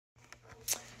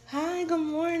Hi, good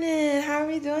morning. How are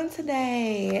we doing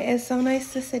today? It's so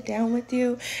nice to sit down with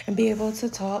you and be able to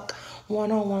talk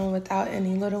one-on-one without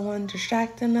any little one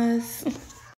distracting us.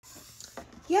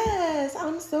 Yes,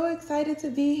 I'm so excited to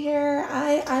be here.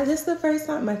 I this is the first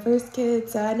time, my first kid,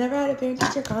 so I never had a parent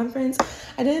teacher conference.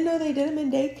 I didn't know they did them in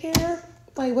daycare.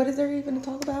 Like, what is there even to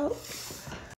talk about?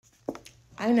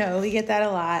 I know we get that a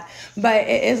lot, but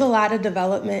it is a lot of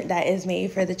development that is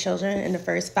made for the children in the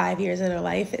first 5 years of their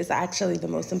life. Is actually the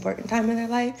most important time in their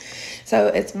life. So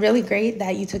it's really great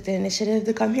that you took the initiative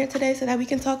to come here today so that we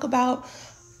can talk about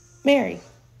Mary.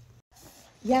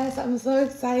 Yes, I'm so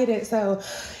excited. So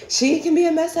she can be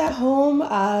a mess at home.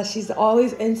 She's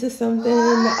always into something.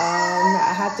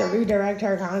 I have to redirect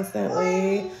her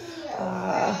constantly.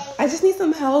 I just need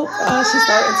some help. She's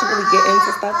starting to really get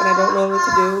into stuff and I don't know what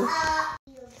to do.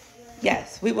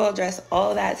 Yes, we will address all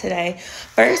of that today.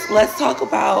 First, let's talk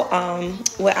about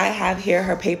what I have here,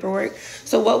 her paperwork.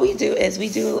 So what we do is we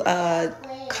do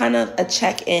kind of a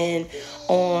check-in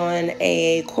on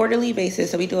a quarterly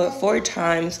basis. So we do it 4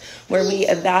 times where we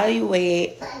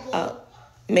evaluate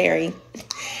Mary,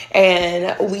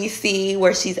 and we see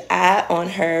where she's at on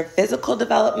her physical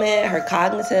development, her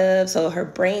cognitive, so her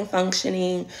brain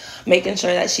functioning, making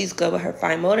sure that she's good with her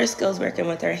fine motor skills, working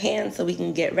with her hands so we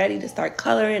can get ready to start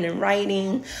coloring and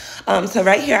writing. So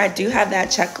right here, I do have that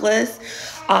checklist.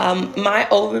 My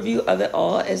overview of it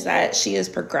all is that she is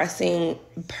progressing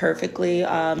perfectly.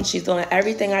 She's doing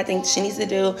everything I think she needs to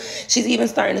do. She's even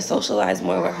starting to socialize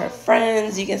more with her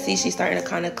friends. You can see she's starting to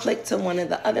kind of click to one of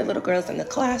the other little girls in the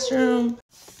classroom.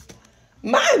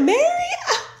 My Mary?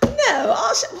 No.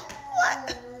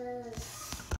 What?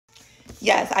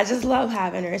 Yes, I just love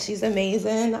having her. She's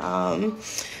amazing.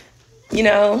 You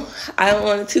know, I don't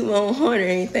want to toot my own horn or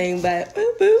anything, but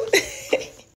boo boo.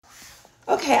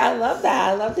 Okay, I love that.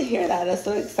 I love to hear that. That's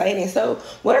so exciting. So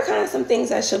what are kind of some things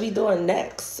that she'll be doing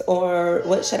next, or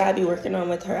what should I be working on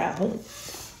with her at home?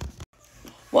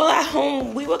 Well, at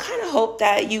home, we would kind of hope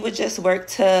that you would just work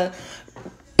to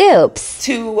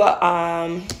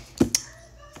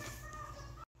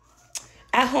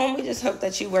at home, we just hope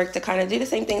that you work to kind of do the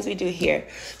same things we do here.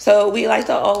 So we like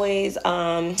to always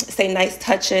say nice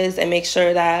touches and make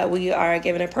sure that we are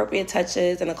giving appropriate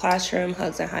touches in the classroom.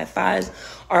 Hugs and high fives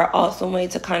are also a way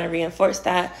to kind of reinforce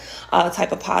that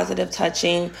type of positive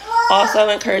touching. Also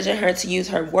encouraging her to use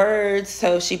her words.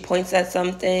 So she points at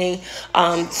something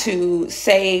to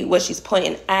say what she's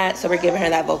pointing at. So we're giving her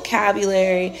that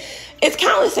vocabulary. It's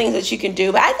countless things that you can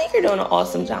do, but I think you're doing an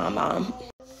awesome job, Mom.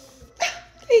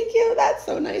 Thank you. That's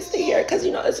so nice to hear because,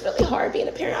 you know, it's really hard being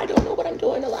a parent. I don't know what I'm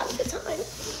doing a lot of the time.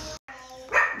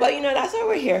 But, you know, that's what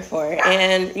we're here for.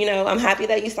 And, you know, I'm happy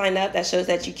that you signed up. That shows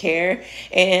that you care.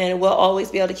 And we'll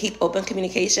always be able to keep open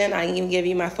communication. I can even give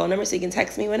you my phone number so you can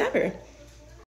text me whenever.